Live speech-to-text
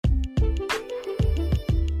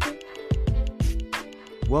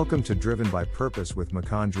Welcome to Driven by Purpose with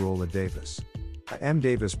Makanjuola Davis, a M.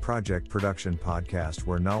 Davis Project production podcast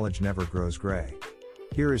where knowledge never grows gray.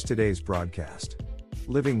 Here is today's broadcast.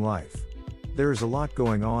 Living life. There is a lot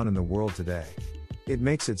going on in the world today. It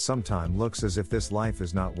makes it sometimes looks as if this life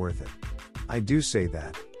is not worth it. I do say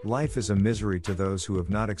that, life is a misery to those who have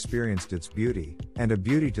not experienced its beauty, and a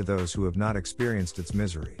beauty to those who have not experienced its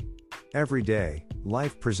misery. Every day,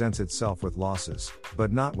 life presents itself with losses,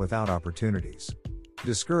 but not without opportunities.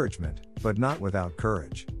 Discouragement, but not without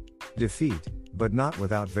courage. Defeat, but not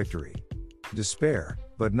without victory. Despair,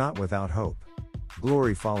 but not without hope.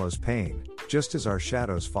 Glory follows pain, just as our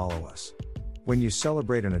shadows follow us. When you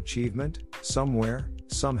celebrate an achievement, somewhere,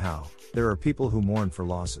 somehow, there are people who mourn for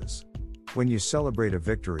losses. When you celebrate a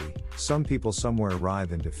victory, some people somewhere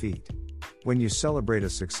writhe in defeat. When you celebrate a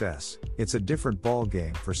success, it's a different ball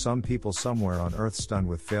game for some people somewhere on earth stunned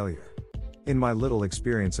with failure. In my little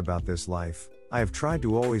experience about this life, I have tried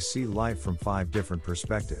to always see life from 5 different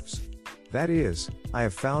perspectives. That is, I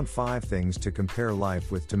have found 5 things to compare life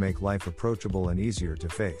with to make life approachable and easier to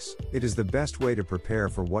face. It is the best way to prepare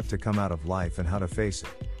for what to come out of life and how to face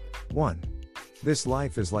it. 1. This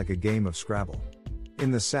life is like a game of Scrabble.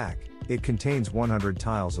 In the sack, it contains 100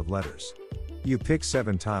 tiles of letters. You pick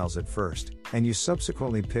 7 tiles at first, and you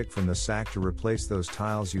subsequently pick from the sack to replace those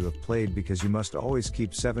tiles you have played because you must always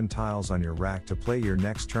keep 7 tiles on your rack to play your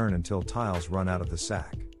next turn until tiles run out of the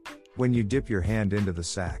sack. When you dip your hand into the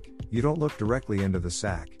sack, you don't look directly into the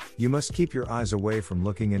sack, you must keep your eyes away from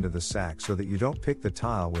looking into the sack so that you don't pick the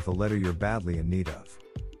tile with a letter you're badly in need of.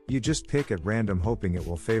 You just pick at random hoping it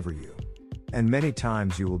will favor you. And many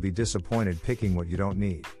times you will be disappointed picking what you don't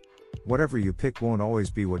need. Whatever you pick won't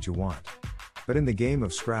always be what you want. But in the game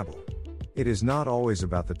of Scrabble, it is not always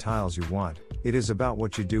about the tiles you want, it is about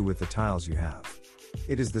what you do with the tiles you have.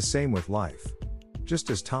 It is the same with life.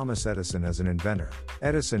 Just as Thomas Edison as an inventor,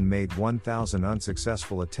 Edison made 1,000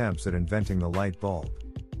 unsuccessful attempts at inventing the light bulb.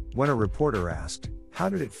 When a reporter asked, "How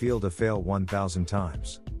did it feel to fail 1,000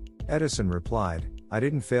 times?" Edison replied, "I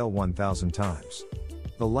didn't fail 1,000 times.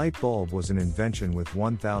 The light bulb was an invention with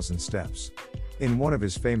 1,000 steps." In one of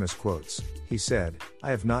his famous quotes, he said,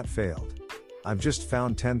 "I have not failed. I've just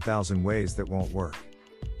found 10,000 ways that won't work."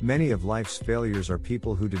 Many of life's failures are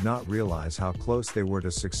people who did not realize how close they were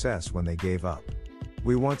to success when they gave up.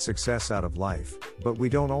 We want success out of life, but we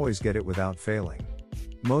don't always get it without failing.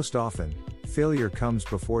 Most often, failure comes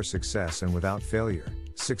before success, and without failure,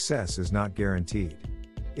 success is not guaranteed.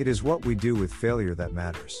 It is what we do with failure that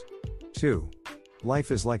matters. 2.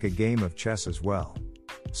 Life is like a game of chess as well.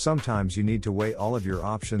 Sometimes you need to weigh all of your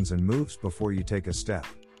options and moves before you take a step.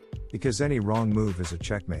 Because any wrong move is a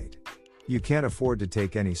checkmate. You can't afford to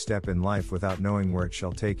take any step in life without knowing where it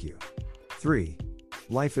shall take you. 3.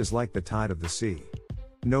 Life is like the tide of the sea.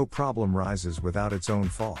 No problem rises without its own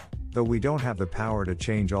fall, though we don't have the power to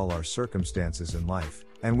change all our circumstances in life,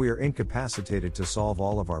 and we are incapacitated to solve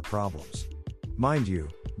all of our problems. Mind you,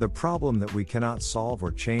 the problem that we cannot solve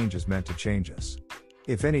or change is meant to change us.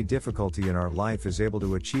 If any difficulty in our life is able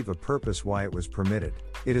to achieve a purpose why it was permitted,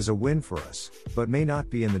 it is a win for us, but may not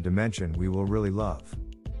be in the dimension we will really love.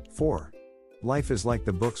 4. Life is like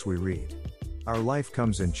the books we read. Our life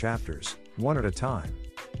comes in chapters, one at a time.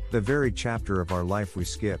 The very chapter of our life we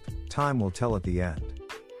skip, time will tell at the end.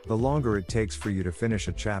 The longer it takes for you to finish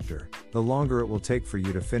a chapter, the longer it will take for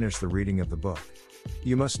you to finish the reading of the book.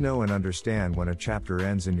 You must know and understand when a chapter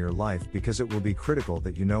ends in your life because it will be critical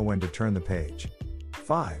that you know when to turn the page.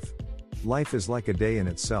 5. Life is like a day in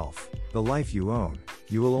itself. The life you own,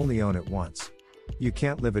 you will only own it once. You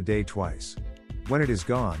can't live a day twice. When it is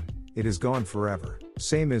gone forever.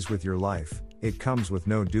 Same is with your life, it comes with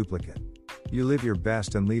no duplicate. You live your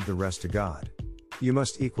best and leave the rest to God. You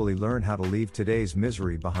must equally learn how to leave today's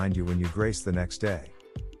misery behind you when you grace the next day.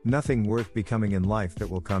 Nothing worth becoming in life that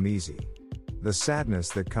will come easy. The sadness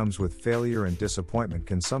that comes with failure and disappointment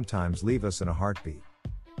can sometimes leave us in a heartbeat.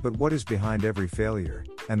 But what is behind every failure,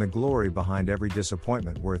 and the glory behind every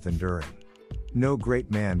disappointment worth enduring? No great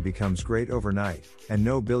man becomes great overnight, and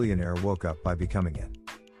no billionaire woke up by becoming it.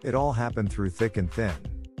 It all happened through thick and thin.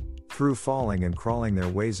 Through falling and crawling their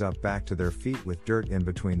ways up back to their feet with dirt in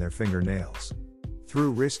between their fingernails.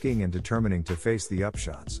 Through risking and determining to face the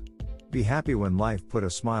upshots. Be happy when life put a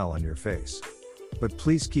smile on your face. But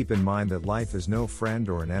please keep in mind that life is no friend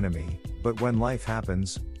or an enemy, but when life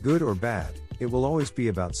happens, good or bad, it will always be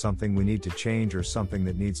about something we need to change or something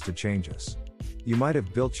that needs to change us. You might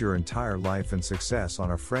have built your entire life and success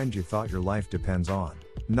on a friend you thought your life depends on.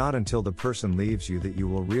 Not until the person leaves you that you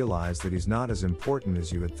will realize that he's not as important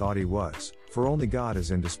as you had thought he was, for only God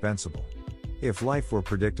is indispensable. If life were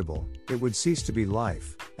predictable, it would cease to be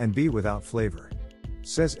life, and be without flavor.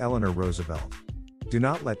 Says Eleanor Roosevelt. Do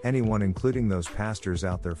not let anyone, including those pastors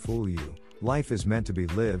out there, fool you. Life is meant to be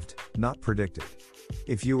lived, not predicted.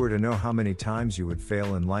 If you were to know how many times you would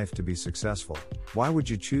fail in life to be successful, why would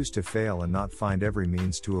you choose to fail and not find every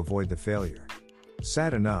means to avoid the failure?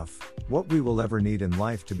 Sad enough, what we will ever need in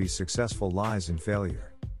life to be successful lies in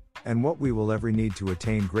failure. And what we will ever need to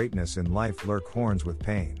attain greatness in life lurk horns with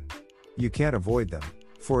pain. You can't avoid them,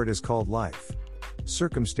 for it is called life.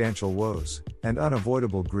 Circumstantial woes, and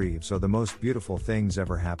unavoidable griefs are the most beautiful things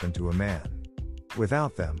ever happen to a man.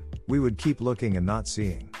 Without them, we would keep looking and not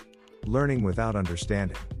seeing. Learning without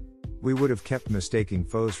understanding. We would have kept mistaking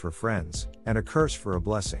foes for friends, and a curse for a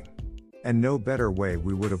blessing. And no better way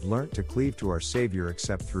we would have learnt to cleave to our Savior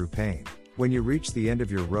except through pain. When you reach the end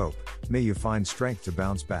of your rope, may you find strength to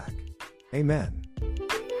bounce back. Amen.